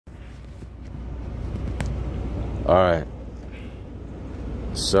Alright,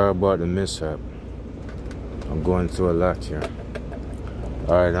 sorry about the mishap. I'm going through a lot here.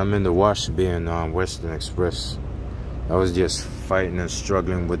 Alright, I'm in the wash bay in Western Express. I was just fighting and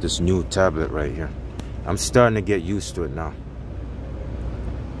struggling with this new tablet right here. I'm starting to get used to it now.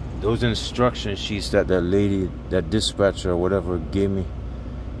 Those instruction sheets that lady, that dispatcher or whatever gave me,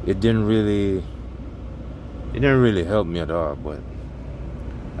 it didn't really help me at all. But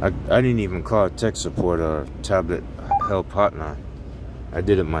I didn't even call tech support or tablet help hotline. I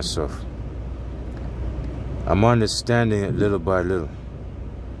did it myself. I'm understanding it little by little.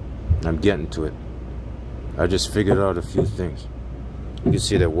 I'm getting to it. I just figured out a few things. You can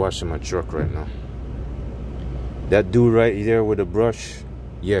see that washing my truck right now. That dude right there with the brush,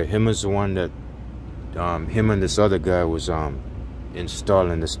 yeah, him is the one that him and this other guy was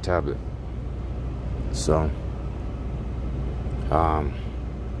installing this tablet. So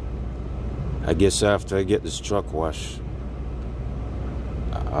I guess after I get this truck washed,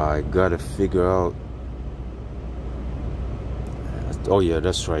 I gotta figure out. Oh yeah,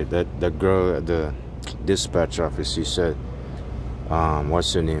 that's right. That girl at the dispatch office, she said,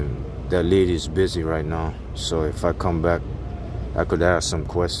 what's her name? That lady's busy right now. So if I come back, I could ask some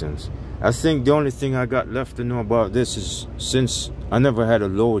questions. I think the only thing I got left to know about this is, since I never had a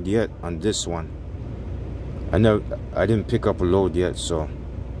load yet on this one, I didn't pick up a load yet, so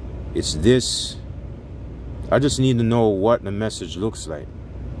it's this. I just need to know what the message looks like,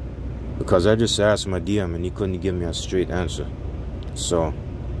 because I just asked my DM and he couldn't give me a straight answer. So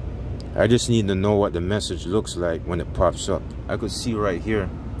I just need to know what the message looks like when it pops up. I could see right here,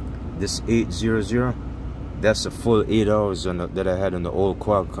 this 800, that's a full 8 hours that I had on the old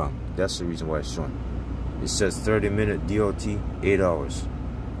Qualcomm. That's the reason why it's showing. It says 30-minute DOT, 8 hours.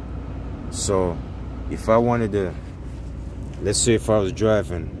 So if I wanted to, let's say if I was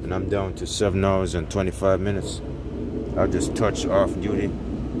driving and I'm down to 7 hours and 25 minutes, I'll just touch off duty.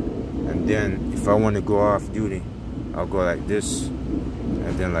 And then if I want to go off duty, I'll go like this,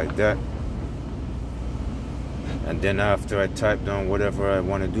 and then like that. And then after I type down whatever I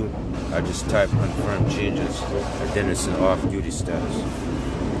want to do, I just type confirm changes, and then it's an off-duty status.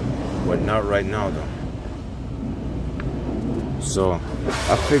 But not right now though. So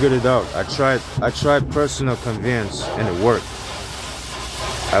I figured it out. I tried personal conveyance and it worked.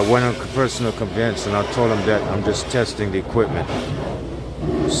 I went on personal conveyance and I told them that I'm just testing the equipment.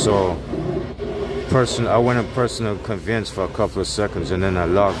 So I went on personal conveyance for a couple of seconds and then I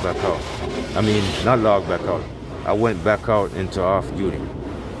logged back out. I mean, not logged back out. I went back out into off duty.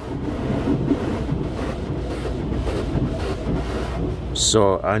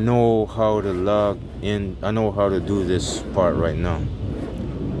 So I know how to log in. I know how to do this part right now.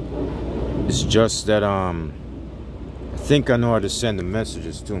 It's just that I think I know how to send the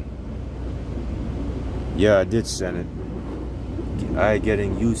messages too. Yeah, I did send it. I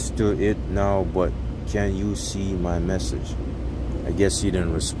getting used to it now, but can you see my message? I guess he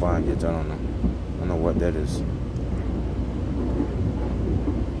didn't respond yet. I don't know. I don't know what that is.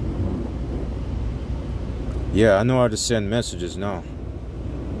 Yeah, I know how to send messages now,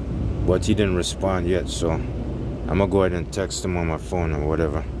 but he didn't respond yet, so I'm gonna go ahead and text him on my phone or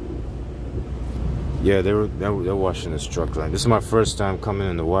whatever. Yeah, they're washing this truck line. This is my first time coming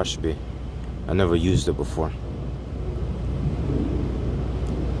in the wash bay. I never used it before.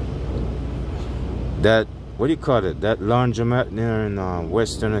 That, what do you call it? That laundromat there in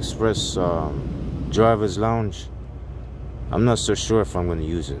Western Express driver's lounge. I'm not so sure if I'm gonna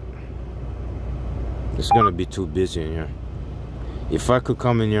use it. It's gonna be too busy in here. If I could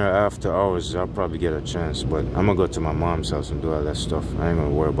come in here after hours, I'll probably get a chance, but I'm gonna go to my mom's house and do all that stuff. I ain't gonna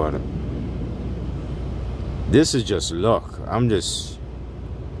worry about it. This is just luck. I'm just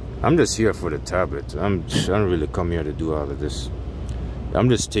here for the tablet. I don't really come here to do all of this. I'm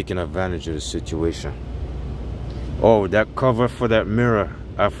just taking advantage of the situation. Oh, that cover for that mirror,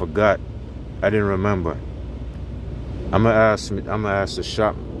 I forgot. I didn't remember. I'm gonna ask the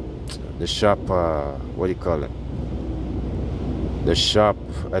shop, what do you call it? The shop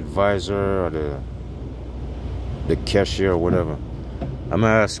advisor or the cashier or whatever. I'm gonna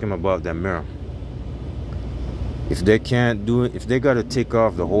ask him about that mirror. If they can't do it, if they gotta take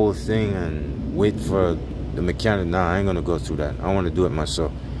off the whole thing and wait for the mechanic, nah, I ain't gonna go through that. I want to do it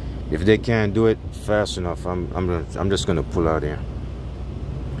myself. If they can't do it fast enough, I'm just gonna pull out here.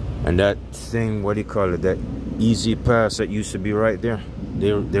 And that thing, what do you call it? That easy pass that used to be right there.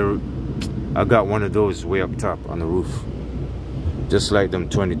 I got one of those way up top on the roof, just like them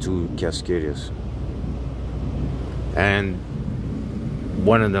 22 Cascadias. And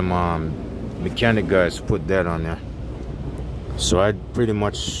one of them mechanic guys put that on there. So I pretty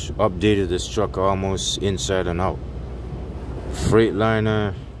much updated this truck almost inside and out.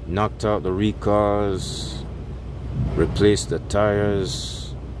 Freightliner, knocked out the recalls, replaced the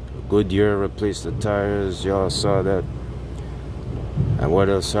tires. Goodyear replaced the tires. Y'all saw that. And what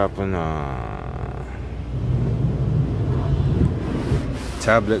else happened?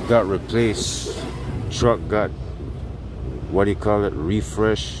 Tablet got replaced. Truck got, what do you call it,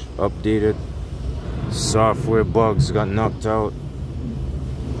 refresh, updated. Software bugs got knocked out.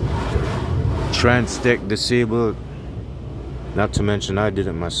 Transtech disabled. Not to mention I did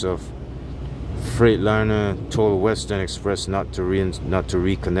it myself. Freightliner told Western Express not to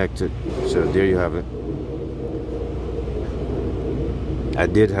reconnect it. So there you have it. I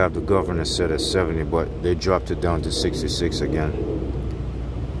did have the governor set at 70, but they dropped it down to 66 again.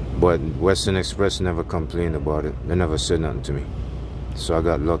 But Western Express never complained about it. They never said nothing to me. So I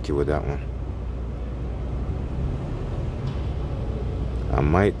got lucky with that one. I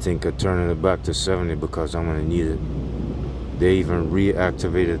might think of turning it back to 70 because I'm gonna need it. They even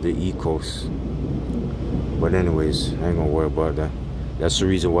reactivated the Ecos. But anyways, I ain't gonna worry about that. That's the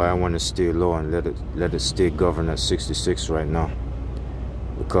reason why I want to stay low and let it stay governed at 66 right now.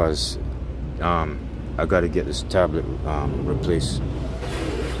 Because I gotta get this tablet replaced.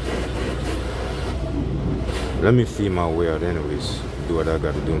 Let me feel my way out anyways. Do what I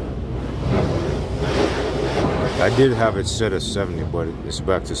gotta do. I did have it set at 70, but it's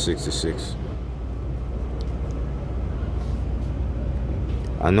back to 66.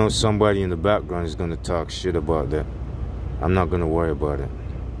 I know somebody in the background is gonna talk shit about that. I'm not gonna worry about it.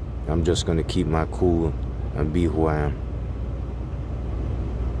 I'm just gonna keep my cool and be who I am.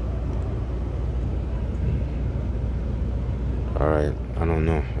 Alright, I don't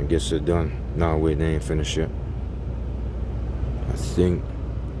know. I guess they're done. No, wait, they ain't finished yet. I think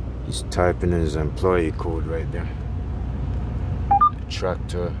he's typing in his employee code right there.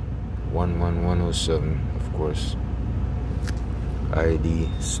 Tractor 11107, of course. ID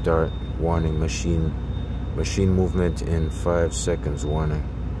start warning, machine movement in 5 seconds warning.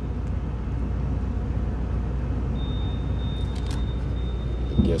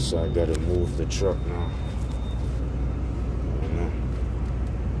 Guess I gotta move the truck now.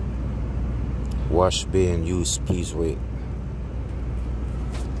 Wash bay and use, please wait.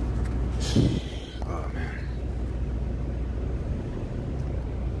 Oh man.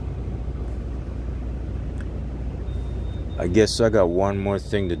 I guess I got one more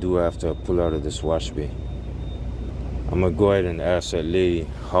thing to do after I pull out of this wash bay. I'm gonna go ahead and ask that lady,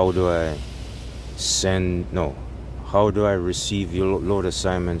 how do I receive your load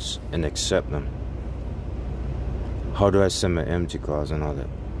assignments and accept them? How do I send my empty cars and all that?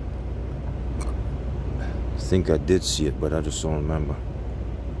 I think I did see it, but I just don't remember.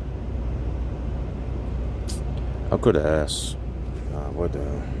 I could have asked. What the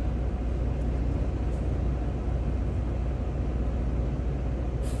hell?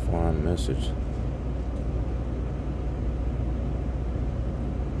 Foreign message.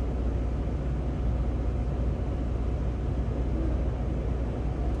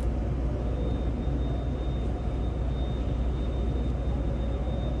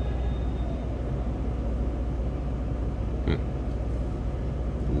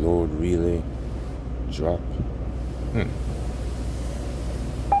 Load relay drop.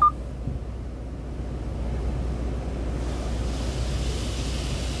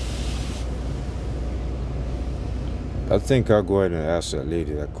 I think I'll go ahead and ask that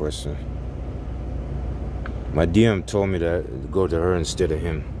lady that question. My DM told me to go to her instead of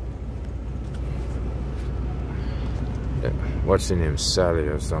him. What's her name? Sally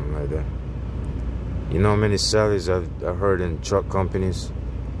or something like that. You know how many Sallys I've heard in truck companies?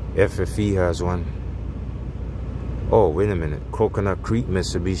 FFE has one. Oh, wait a minute. Coconut Creek,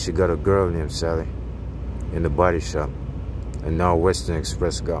 Mitsubishi got a girl named Sally in the body shop. And now Western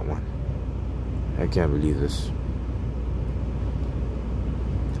Express got one. I can't believe this.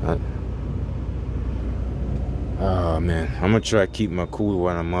 Oh man, I'm gonna try to keep my cool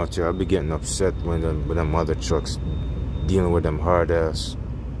while I'm out here. I'll be getting upset when them other trucks dealing with them hard ass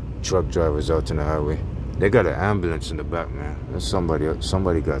truck drivers out in the highway. They got an ambulance in the back, man. There's somebody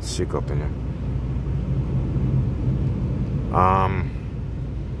got sick up in there. I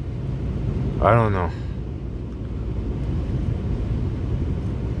don't know.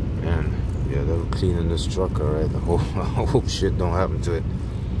 Man, yeah, they were cleaning this truck, alright. I hope shit don't happen to it.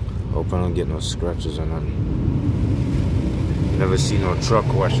 Hope I don't get no scratches or nothing. Never seen no truck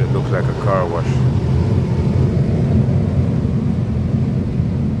wash that look like a car wash.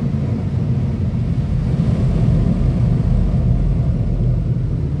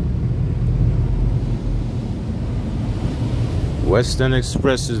 Western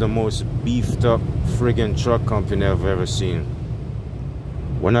Express is the most beefed up friggin' truck company I've ever seen.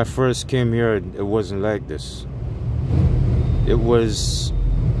 When I first came here, it wasn't like this. It was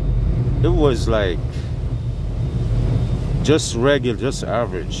like just regular, just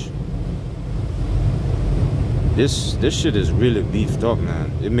average. This shit is really beefed up,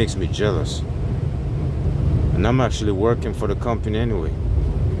 man. It makes me jealous. And I'm actually working for the company anyway.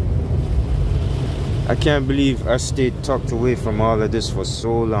 I can't believe I stayed tucked away from all of this for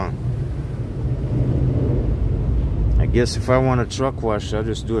so long. I guess if I want a truck wash, I'll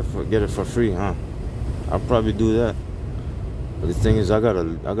just do it get it for free, huh? I'll probably do that. But the thing is, I got a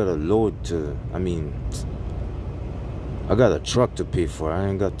load to, I got a truck to pay for. I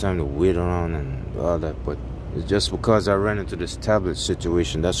ain't got time to wait around and all that. But it's just because I ran into this tablet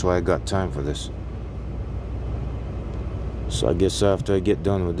situation. That's why I got time for this. So I guess after I get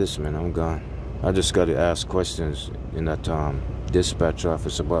done with this, man, I'm gone. I just got to ask questions in that dispatch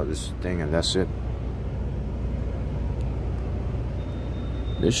office about this thing, and that's it.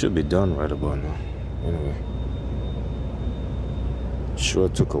 This should be done right about now. Anyway, sure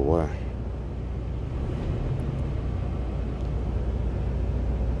took a while.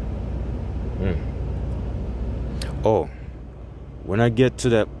 Oh, when I get to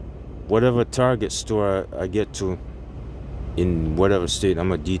that whatever Target store I get to in whatever state, I'm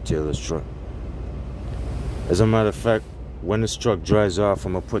gonna detail this truck. As a matter of fact, when this truck dries off,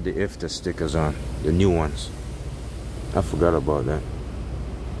 I'm gonna put the IFTA stickers on, the new ones. I forgot about that.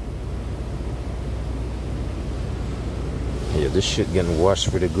 Yeah, this shit getting washed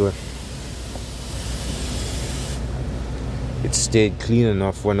pretty good. It stayed clean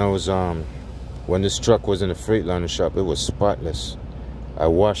enough when I was when this truck was in the Freightliner shop. It was spotless. I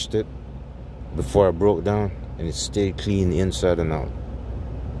washed it before I broke down, and it stayed clean inside and out.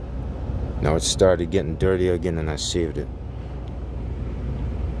 Now it started getting dirty again, and I saved it.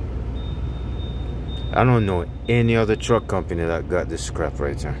 I don't know any other truck company that got this scrap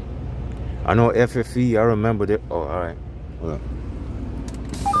right here. I know FFE, I remember that. Oh, alright. Hold on.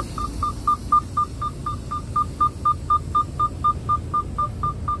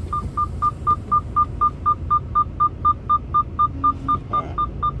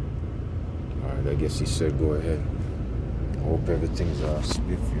 Alright, I guess he said go ahead. I hope everything's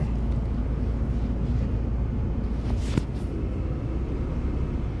smooth here.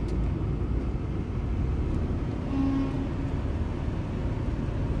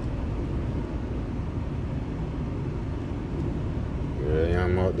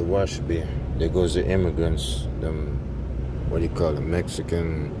 I'm out the wash bay. There goes the immigrants, them, what do you call them,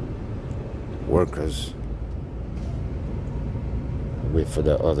 Mexican workers. Wait for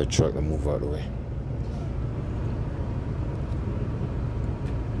that other truck to move out of the way.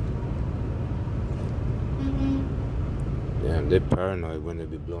 Damn, they're paranoid when they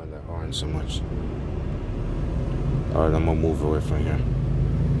be blowing that horn so much. Alright, I'm gonna move away from here.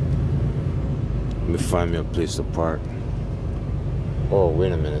 Let me find me a place to park. Oh,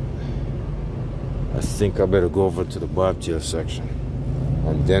 wait a minute. I think I better go over to the bobtail section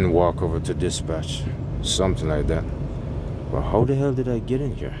and then walk over to dispatch. Something like that. But how the hell did I get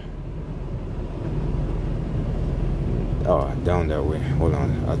in here? Oh, down that way. Hold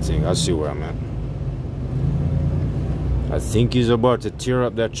on. I see where I'm at. I think he's about to tear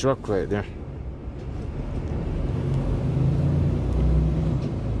up that truck right there.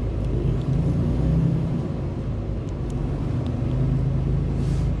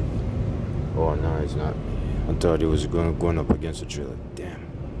 Oh, no, he's not. I thought he was going up against the trailer. Damn.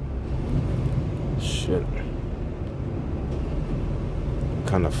 Shit.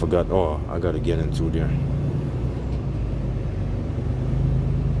 Kind of forgot. Oh, I gotta get in through there.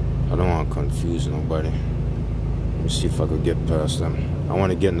 I don't want to confuse nobody. Let me see if I could get past them. I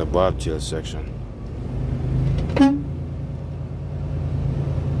want to get in the bobtail section.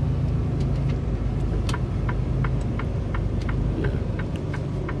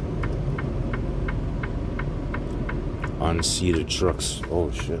 Unseated trucks.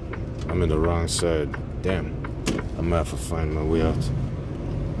 Oh shit. I'm in the wrong side. Damn. I'm gonna have to find my way out.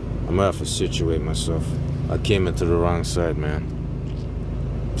 I'm gonna have to situate myself. I came into the wrong side, man.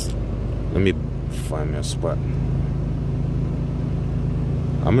 Let me find me a spot.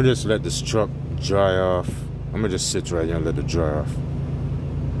 I'm gonna just let this truck dry off. I'm gonna just sit right here and let it dry off.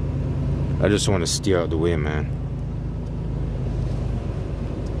 I just want to stay out the way, man.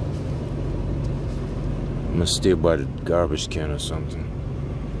 I'm gonna stay by the garbage can or something.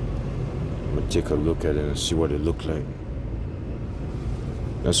 I'm gonna take a look at it and see what it looked like.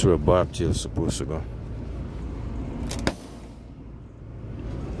 That's where a bobtail is supposed to go.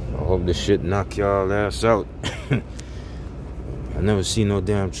 I hope this shit knock y'all ass out. I never seen no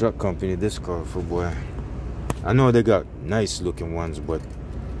damn truck company this colorful, boy. I know they got nice looking ones, but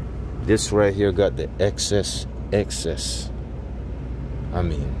this right here got the XS. I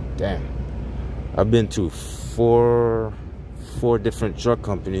mean, damn. I've been to four different truck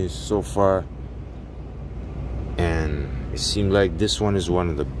companies so far, and it seemed like this one is one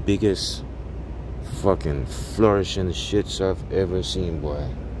of the biggest fucking flourishing shits I've ever seen, boy.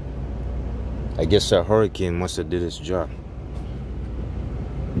 I guess that hurricane must have did its job.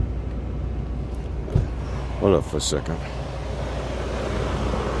 Hold up for a second.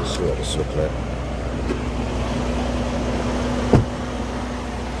 Let's see what it's look like.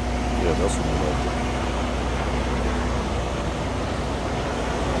 Yeah, that's what I like.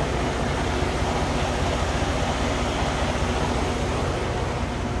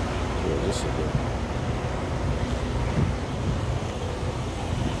 Yeah, this is good.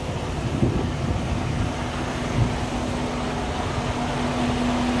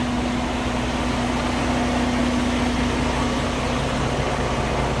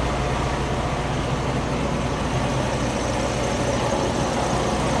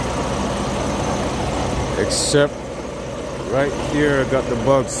 Except right here I got the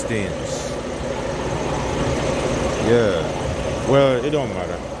bug stains. Yeah. Well, it don't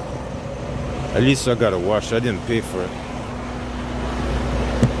matter. At least I got a wash. I didn't pay for it.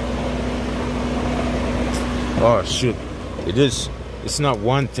 Oh shit. It's not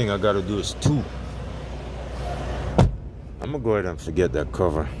one thing I gotta do, it's two. I'm gonna go ahead and forget that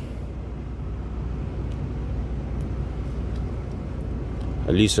cover.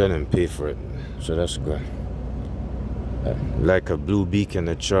 At least I didn't pay for it, so that's good. Like a blue beacon,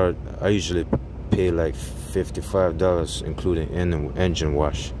 a chart, I usually pay like $55, including engine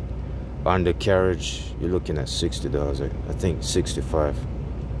wash. Undercarriage, you're looking at $60. I think 65,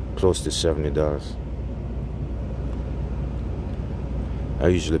 close to $70. I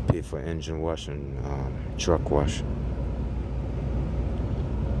usually pay for engine wash and truck wash.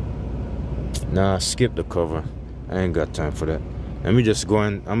 Nah, skip the cover. I ain't got time for that. Let me just go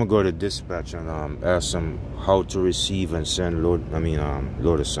in. I'm gonna go to dispatch and ask them how to receive and send load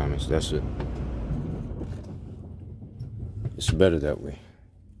assignments. That's it. It's better that way.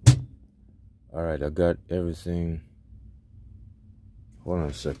 All right, I got everything. Hold on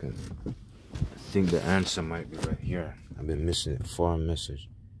a second. I think the answer might be right here. I've been missing it. Foreign message.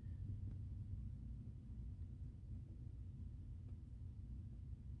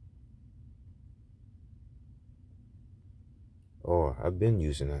 Oh, I've been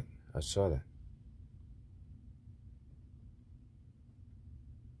using that. I saw that.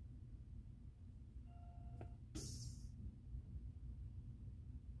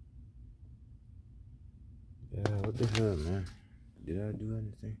 Yeah, what the hell, man? Did I do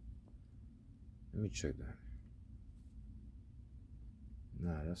anything? Let me check that.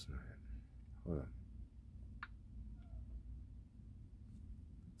 Nah, that's not it. Hold on.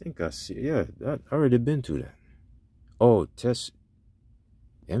 I think I see. Yeah, I already been to that. Oh, test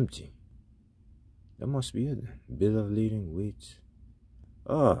empty. That must be it then. Bill of lading, weights.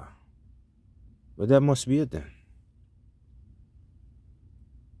 Ah, but that must be it then.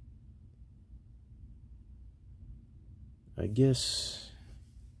 I guess.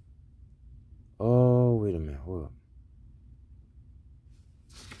 Oh, wait a minute. Hold up.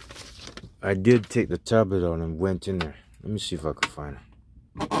 I did take the tablet out and went in there. Let me see if I can find it.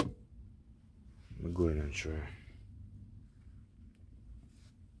 Let me go ahead and try.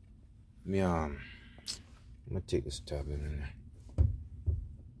 I'm gonna take this tablet in there.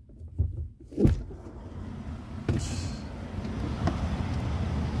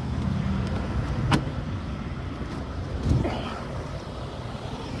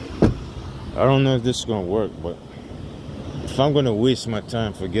 I don't know if this is gonna work, but if I'm gonna waste my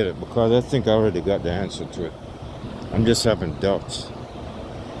time, forget it, because I think I already got the answer to it. I'm just having doubts.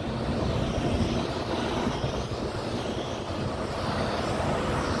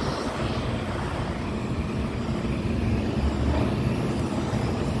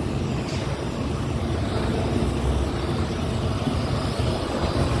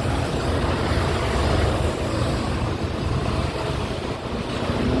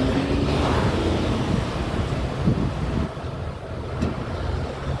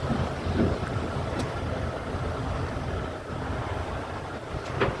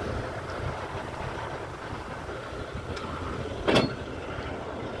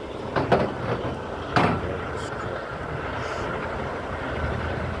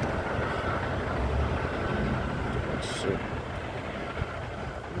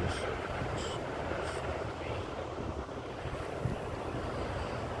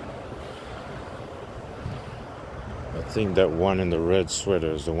 think that one in the red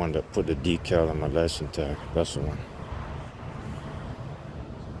sweater is the one that put the decal on my license tag. That's the one.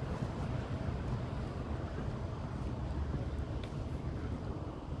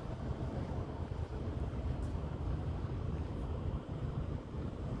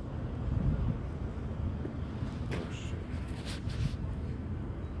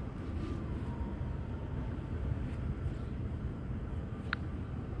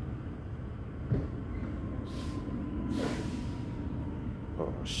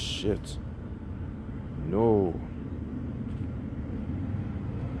 Oh shit. No.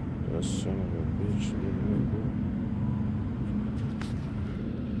 That son of a bitch.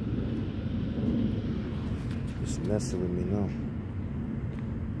 It's messing with me now.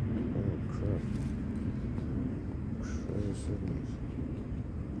 Oh crap. Crazy.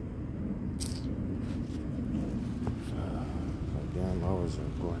 Damn hours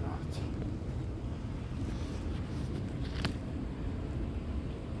are going out.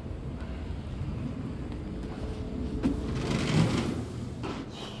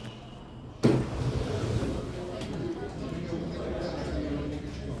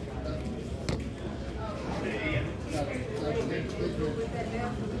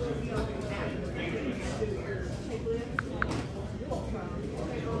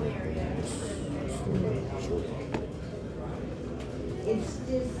 It's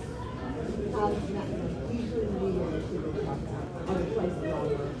just, usually we other places all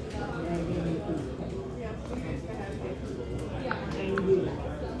over.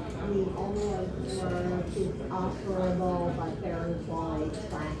 Almost it's operable, but there's like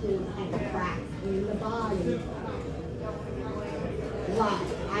scratches and cracks in the body. Right.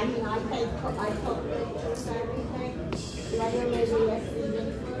 I mean, I took pictures and everything. Later, maybe yesterday.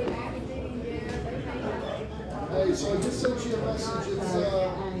 Hey, so I just sent you a message. It's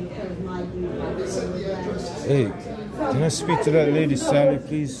the address. Hey, can I speak to that lady, Sally,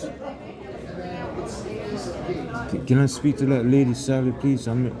 please? Can I speak to that lady, Sally, please?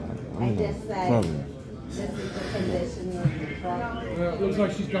 I'm in a problem. This is the condition of the truck. It looks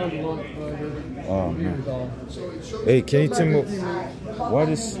like she's gone to lunch. Oh man. Hey, can you tell me why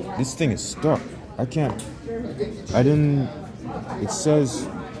this thing is stuck? I didn't. It says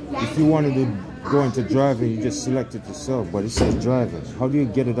if you wanted to go into driving, you just select it yourself, but it says driving. How do you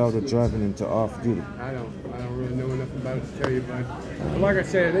get it out of driving into off duty? I don't really know enough about it to tell you, but like I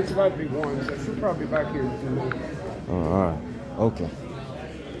said, it's about to be 1, so she'll probably be back here in 2 minutes. Oh, all right. Okay.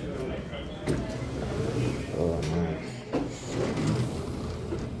 Oh man.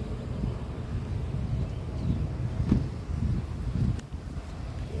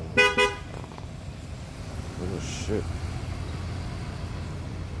 Oh shit.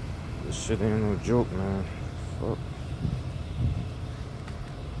 This shit ain't no joke, man. Fuck.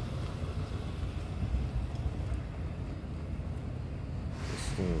 This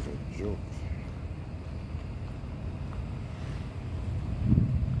thing is a joke.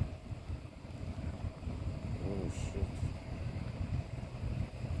 Oh shit.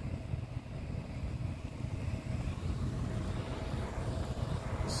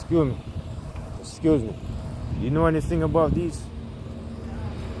 Excuse me. You know anything about these?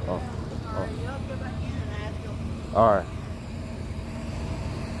 Oh. Alright.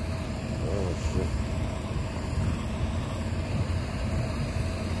 Oh shit.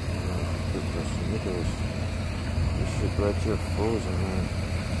 Look at this. This shit right here frozen, man.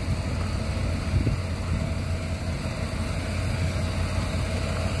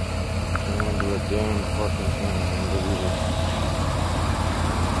 I can't do a damn fucking thing. I can't believe it.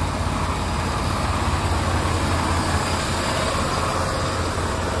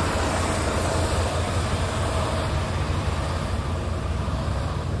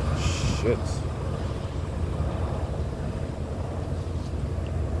 Shit.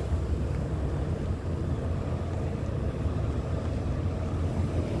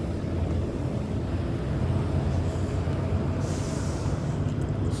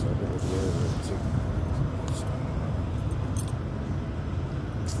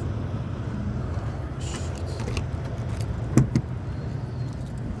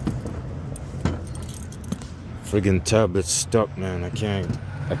 Friggin' tablet's stuck, man. I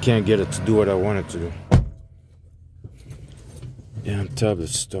can't get it to do what I want it to do. Damn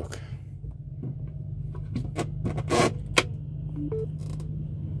tablet's stuck.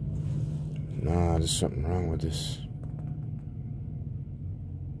 Nah, there's something wrong with this.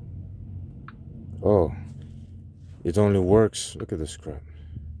 Oh, it only works. Look at this crap.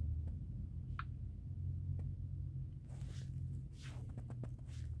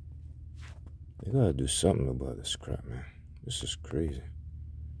 They gotta do something about this crap, man. This is crazy.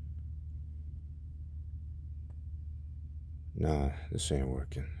 Nah, this ain't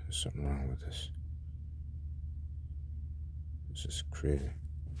working. There's something wrong with this. This is crazy.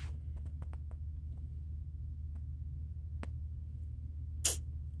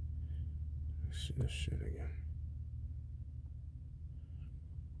 Let's see this shit again.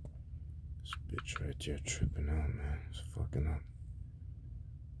 This bitch right there tripping out, man. It's fucking up.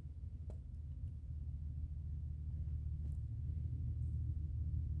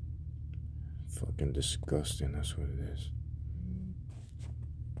 Fucking disgusting, that's what it is.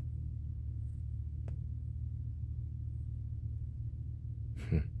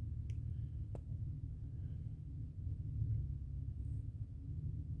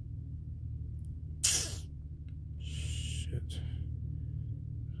 Shit.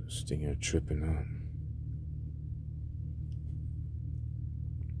 This thing here tripping out.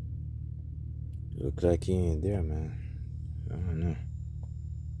 Look like he ain't there, man. I don't know.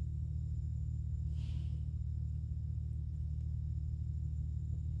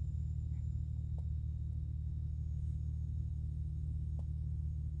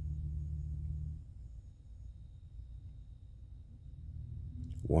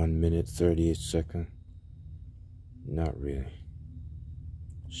 One minute 38 seconds. Not really.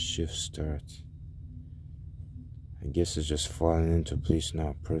 Shift starts. I guess it's just falling into place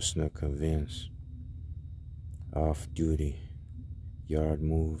now. Personal conveyance. Off duty. Yard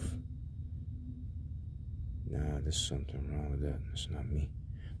move. Nah, there's something wrong with that. It's not me.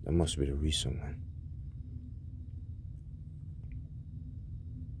 That must be the recent one.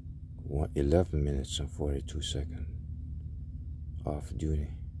 11 minutes and 42 seconds. Off duty.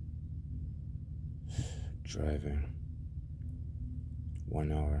 Driving.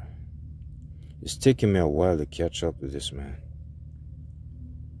 1 hour. It's taking me a while to catch up with this, man.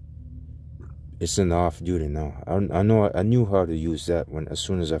 It's in the off duty now. I knew how to use that as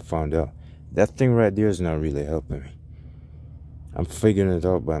soon as I found out. That thing right there is not really helping me. I'm figuring it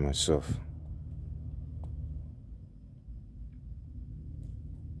out by myself.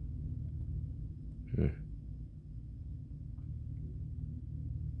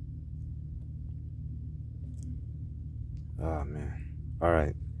 Oh man.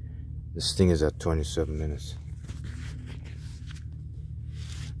 Alright. This thing is at 27 minutes.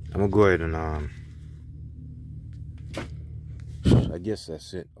 I'm gonna go ahead and I guess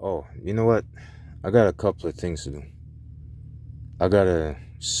that's it. Oh, you know what? I got a couple of things to do. I gotta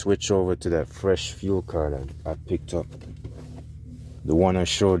switch over to that fresh fuel card I picked up. The one I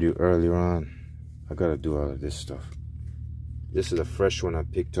showed you earlier on. I gotta do all of this stuff. This is a fresh one I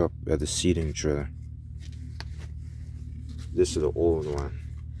picked up at the seating trailer. This is the old one.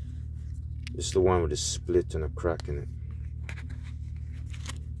 This is the one with a split and a crack in it.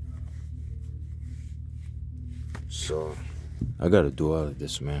 So, I gotta do all of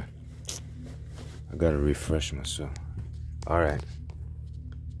this, man. I gotta refresh myself. Alright.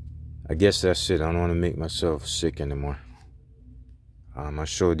 I guess that's it. I don't want to make myself sick anymore. I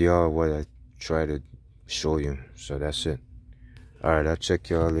showed y'all what I tried to show you. So that's it. Alright, I'll check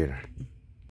y'all later.